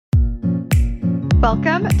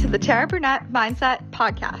Welcome to the Tara Burnett Mindset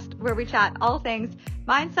Podcast, where we chat all things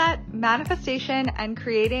mindset, manifestation, and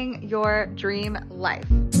creating your dream life.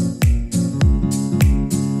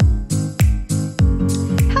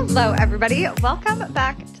 Hello, everybody. Welcome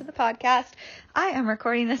back to the podcast. I am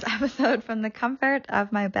recording this episode from the comfort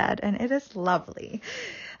of my bed, and it is lovely.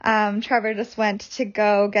 Trevor just went to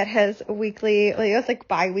go get his weekly, it was like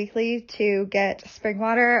bi-weekly to get spring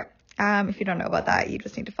water. If you don't know about that, you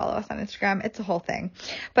just need to follow us on Instagram. It's a whole thing,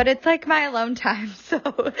 but it's like my alone time. So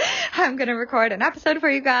I'm going to record an episode for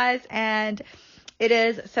you guys, and it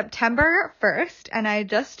is September 1st. And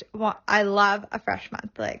I love a fresh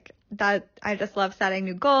month like that. I just love setting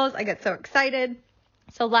new goals. I get so excited.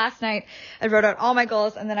 So last night I wrote out all my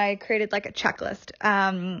goals, and then I created like a checklist,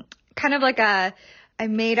 kind of like I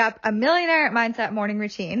made up a millionaire mindset morning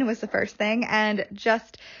routine was the first thing, and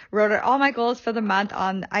just wrote out all my goals for the month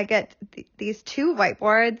on, I get these two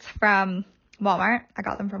whiteboards from Walmart. I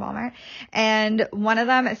got them from Walmart. And one of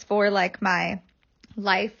them is for like my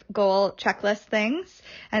life goal checklist things.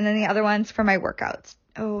 And then the other one's for my workouts.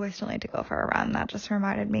 Oh, I still need to go for a run. That just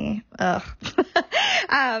reminded me. Ugh.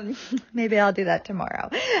 Maybe I'll do that tomorrow.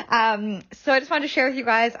 So I just wanted to share with you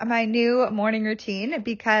guys my new morning routine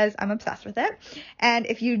because I'm obsessed with it. And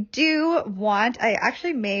if you do want, I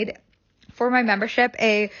actually made for my membership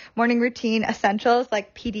a morning routine essentials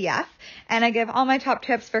like PDF, and I give all my top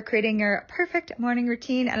tips for creating your perfect morning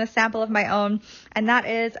routine and a sample of my own, and that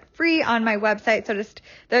is free on my website. So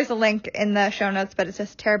there's a link in the show notes, but it's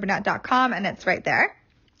just taraburnett.com, and it's right there.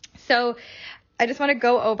 So I just want to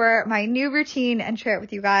go over my new routine and share it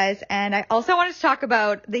with you guys. And I also wanted to talk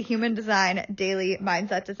about the Human Design Daily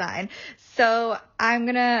Mindset Design. So I'm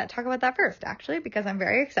going to talk about that first, actually, because I'm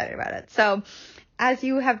very excited about it. So as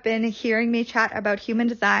you have been hearing me chat about human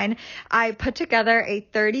design, I put together a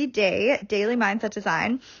 30-day daily mindset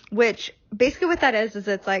design, which basically what that is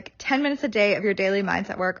it's like 10 minutes a day of your daily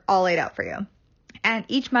mindset work all laid out for you. And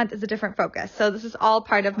each month is a different focus. So this is all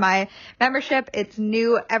part of my membership. It's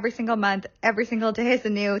new every single month. Every single day is a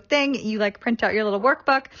new thing. You like print out your little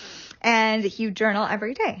workbook and you journal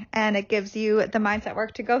every day. And it gives you the mindset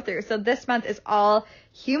work to go through. So this month is all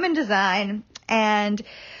human design, and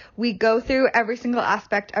we go through every single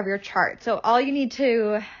aspect of your chart. So all you need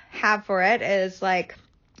to have for it is like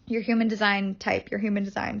your human design type, your human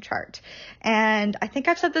design chart. And I think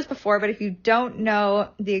I've said this before, but if you don't know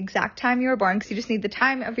the exact time you were born, because you just need the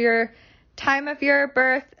time of your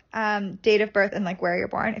birth, date of birth, and like where you're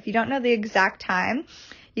born. If you don't know the exact time,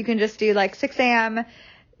 you can just do like 6 a.m.,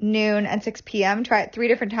 noon, and 6 p.m. Try it 3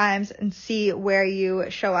 different times and see where you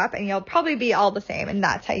show up, and you'll probably be all the same. And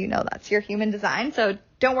that's how you know that's your human design. So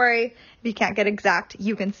don't worry if you can't get exact,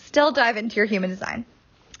 you can still dive into your human design.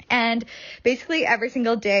 And basically every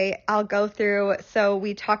single day I'll go through. So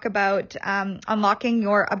we talk about unlocking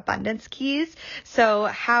your abundance keys. So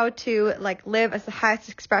how to like live as the highest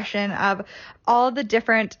expression of all the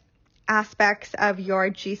different aspects of your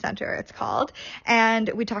G center, it's called. And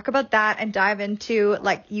we talk about that and dive into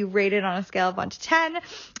like you rate it on a scale of 1 to 10,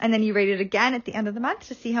 and then you rate it again at the end of the month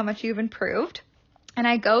to see how much you've improved. And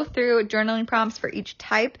I go through journaling prompts for each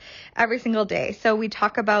type every single day. So we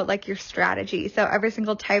talk about like your strategy. So every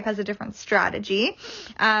single type has a different strategy.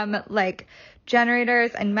 Like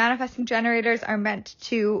generators and manifesting generators are meant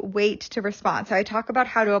to wait to respond. So I talk about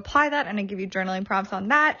how to apply that, and I give you journaling prompts on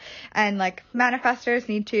that. And like manifestors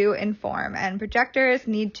need to inform, and projectors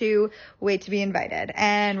need to wait to be invited,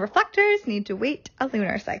 and reflectors need to wait a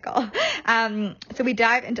lunar cycle. So we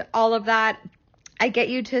dive into all of that. I get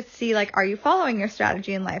you to see, like, are you following your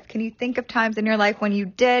strategy in life? Can you think of times in your life when you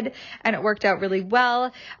did and it worked out really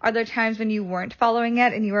well? Are there times when you weren't following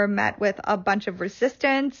it and you were met with a bunch of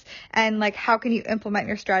resistance? And like, how can you implement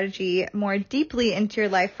your strategy more deeply into your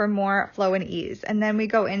life for more flow and ease? And then we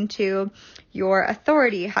go into your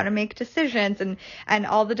authority, how to make decisions, and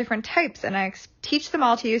all the different types. And I teach them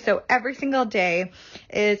all to you. So every single day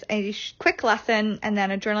is a quick lesson and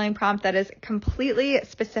then a journaling prompt that is completely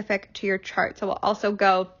specific to your chart. So we'll also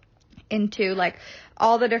go into like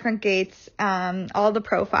all the different gates, all the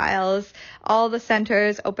profiles, all the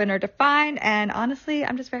centers, open or defined. And honestly,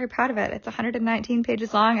 I'm just very proud of it. It's 119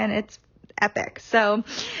 pages long and it's epic. So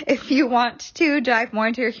if you want to dive more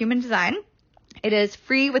into your human design, it is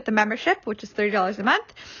free with the membership, which is $30 a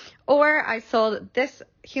month. Or I sold this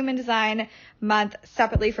human design month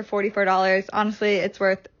separately for $44. Honestly, it's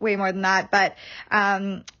worth way more than that. But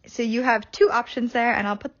so you have 2 options there, and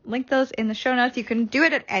I'll link those in the show notes. You can do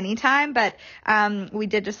it at any time, but we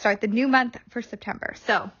did just start the new month for September.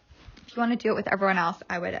 So if you want to do it with everyone else,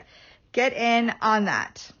 I would get in on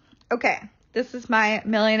that. Okay, this is my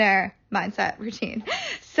millionaire mindset routine.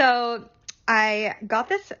 So I got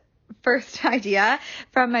this first idea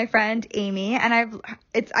from my friend Amy, and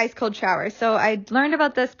it's ice cold showers. So I learned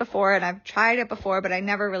about this before and I've tried it before, but I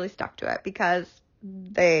never really stuck to it because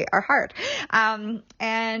they are hard.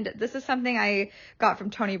 And this is something I got from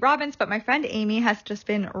Tony Robbins, but my friend Amy has just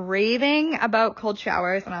been raving about cold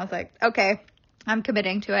showers, and I was like, okay, I'm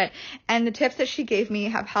committing to it. And the tips that she gave me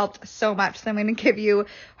have helped so much. So I'm going to give you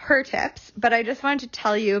her tips, but I just wanted to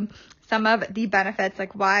tell you some of the benefits,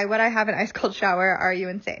 like why would I have an ice cold shower? Are you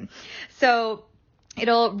insane? So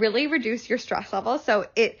it'll really reduce your stress level. So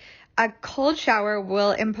a cold shower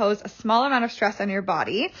will impose a small amount of stress on your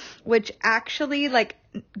body, which actually like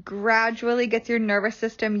gradually gets your nervous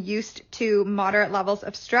system used to moderate levels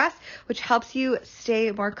of stress, which helps you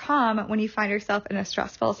stay more calm when you find yourself in a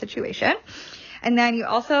stressful situation. And then you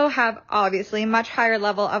also have obviously a much higher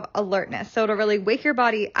level of alertness. So it'll really wake your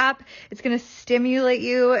body up. It's going to stimulate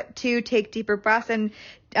you to take deeper breaths and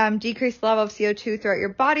decrease the level of CO2 throughout your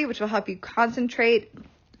body, which will help you concentrate.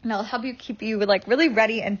 And it'll help you keep you like really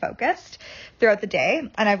ready and focused throughout the day.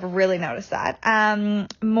 And I've really noticed that. A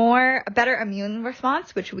better immune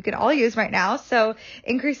response, which we can all use right now. So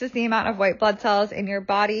increases the amount of white blood cells in your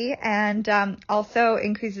body and also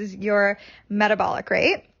increases your metabolic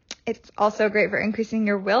rate. It's also great for increasing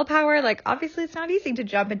your willpower. Like obviously it's not easy to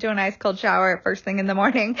jump into an ice cold shower first thing in the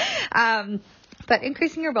morning. But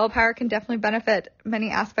increasing your willpower can definitely benefit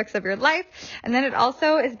many aspects of your life. And then it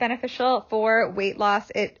also is beneficial for weight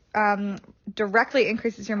loss. It directly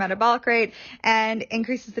increases your metabolic rate and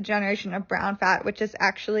increases the generation of brown fat, which is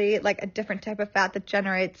actually like a different type of fat that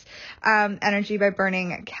generates energy by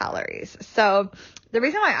burning calories. So the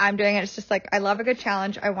reason why I'm doing it is just like I love a good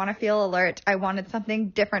challenge. I want to feel alert. I wanted something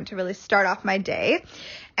different to really start off my day.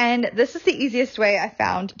 And this is the easiest way I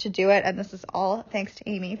found to do it. And this is all thanks to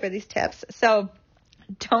Amy for these tips. So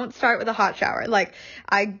don't start with a hot shower. Like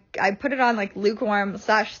I put it on like lukewarm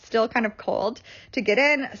 / still kind of cold to get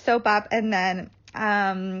in, soap up, and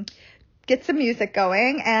then get some music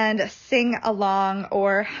going and sing along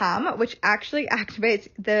or hum, which actually activates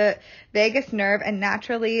the vagus nerve and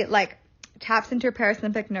naturally like taps into your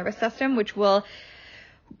parasympathetic nervous system, which will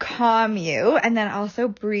calm you. And then also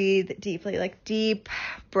breathe deeply, like deep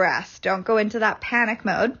breaths. Don't go into that panic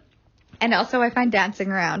mode. And also I find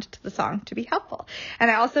dancing around to the song to be helpful.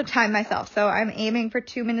 And I also time myself. So I'm aiming for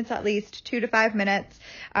 2 minutes at least, 2 to 5 minutes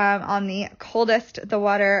on the coldest the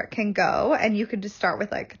water can go. And you could just start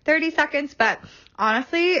with like 30 seconds. But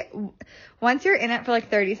honestly, once you're in it for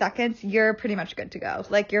like 30 seconds, you're pretty much good to go.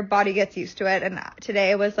 Like your body gets used to it. And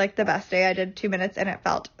today was like the best day. I did 2 minutes and it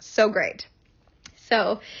felt so great.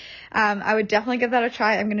 So I would definitely give that a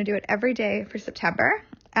try. I'm going to do it every day for September.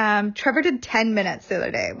 Trevor did 10 minutes the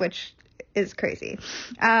other day, which is crazy.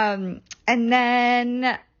 And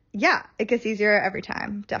then, yeah, it gets easier every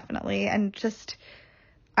time, definitely. And just,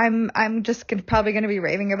 I'm just probably going to be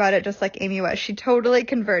raving about it just like Amy was. She totally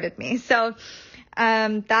converted me. So,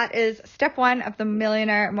 that is step 1 of the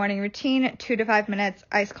Millionaire Morning Routine, 2 to 5 minutes,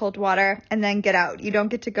 ice cold water, and then get out. You don't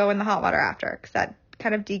get to go in the hot water after because that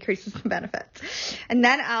kind of decreases the benefits. And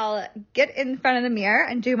then I'll get in front of the mirror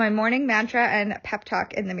and do my morning mantra and pep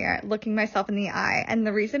talk in the mirror, looking myself in the eye. And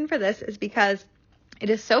the reason for this is because it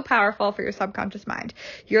is so powerful for your subconscious mind.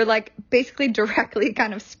 You're like basically directly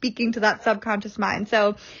kind of speaking to that subconscious mind.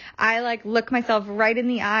 So I like look myself right in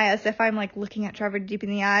the eye as if I'm like looking at Trevor deep in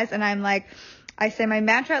the eyes, and I'm like, I say my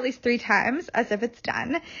mantra at least 3 times as if it's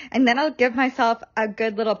done. And then I'll give myself a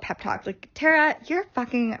good little pep talk. Like, Tara, you're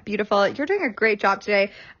fucking beautiful. You're doing a great job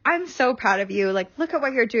today. I'm so proud of you. Like, look at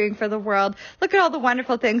what you're doing for the world. Look at all the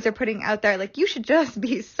wonderful things you're putting out there. Like, you should just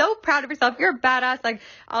be so proud of yourself. You're a badass. Like,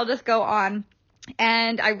 I'll just go on.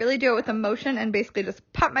 And I really do it with emotion and basically just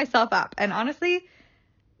pump myself up. And honestly,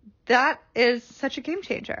 that is such a game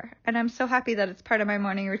changer. And I'm so happy that it's part of my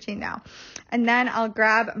morning routine now. And then I'll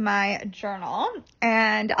grab my journal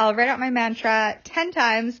and I'll write out my mantra 10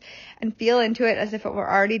 times and feel into it as if it were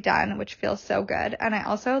already done, which feels so good. And I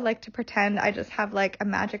also like to pretend I just have like a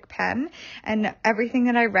magic pen, and everything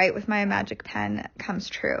that I write with my magic pen comes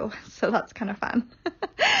true. So that's kind of fun.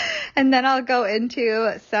 And then I'll go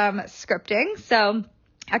into some scripting. So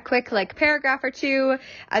a quick like paragraph or 2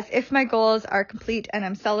 as if my goals are complete and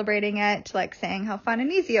I'm celebrating it, like saying how fun and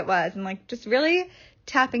easy it was, and like just really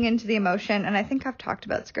tapping into the emotion. And I think I've talked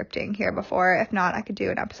about scripting here before. If not, I could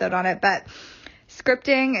do an episode on it. But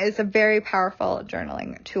scripting is a very powerful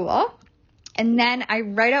journaling tool. And then I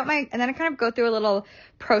write out and then I kind of go through a little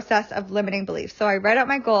process of limiting beliefs. So I write out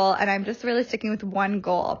my goal and I'm just really sticking with one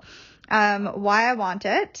goal, why I want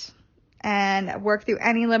it, and work through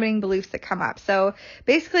any limiting beliefs that come up. So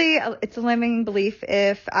basically it's a limiting belief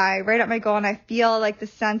if I write out my goal and I feel like the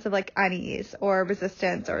sense of like unease or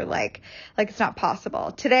resistance or like it's not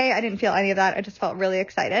possible. Today I didn't feel any of that. I just felt really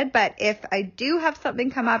excited. But if I do have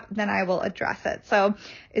something come up, then I will address it. So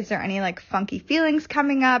is there any like funky feelings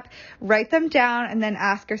coming up? Write them down and then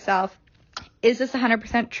ask yourself, is this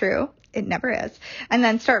 100% true? It never is. And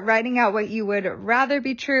then start writing out what you would rather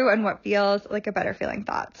be true and what feels like a better feeling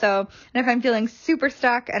thought. So, and if I'm feeling super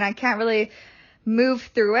stuck and I can't really move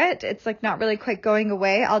through it, it's like not really quite going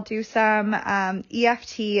away, I'll do some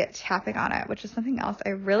EFT tapping on it, which is something else I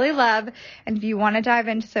really love. And if you want to dive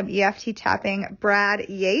into some EFT tapping, Brad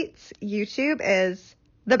Yates YouTube is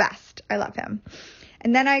the best. I love him.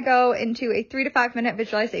 And then I go into a 3 to 5 minute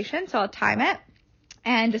visualization. So I'll time it.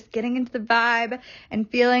 And just getting into the vibe and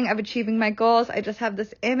feeling of achieving my goals. I just have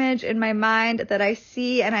this image in my mind that I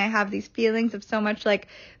see, and I have these feelings of so much like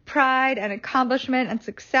pride and accomplishment and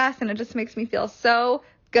success, and it just makes me feel so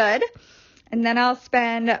good. And then I'll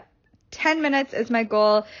spend 10 minutes as my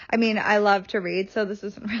goal. I mean, I love to read, so this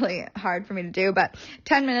isn't really hard for me to do, but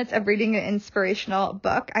 10 minutes of reading an inspirational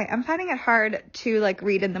book. I am finding it hard to like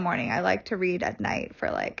read in the morning. I like to read at night for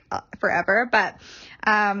like forever, but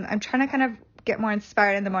I'm trying to kind of get more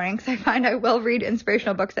inspired in the morning because I find I will read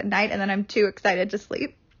inspirational books at night and then I'm too excited to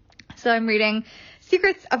sleep. So I'm reading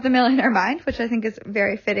Secrets of the Millionaire Mind, which I think is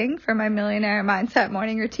very fitting for my millionaire mindset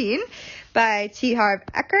morning routine by T. Harv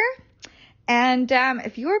Eker. And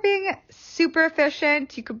if you are being super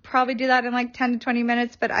efficient, you could probably do that in like 10 to 20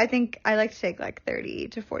 minutes, but I think I like to take like 30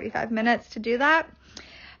 to 45 minutes to do that.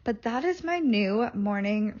 But that is my new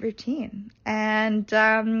morning routine. And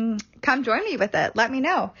come join me with it. Let me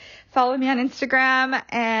know. Follow me on Instagram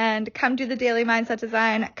and come do the daily mindset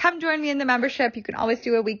design. Come join me in the membership. You can always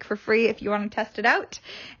do a week for free if you want to test it out.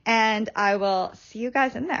 And I will see you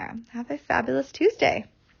guys in there. Have a fabulous Tuesday.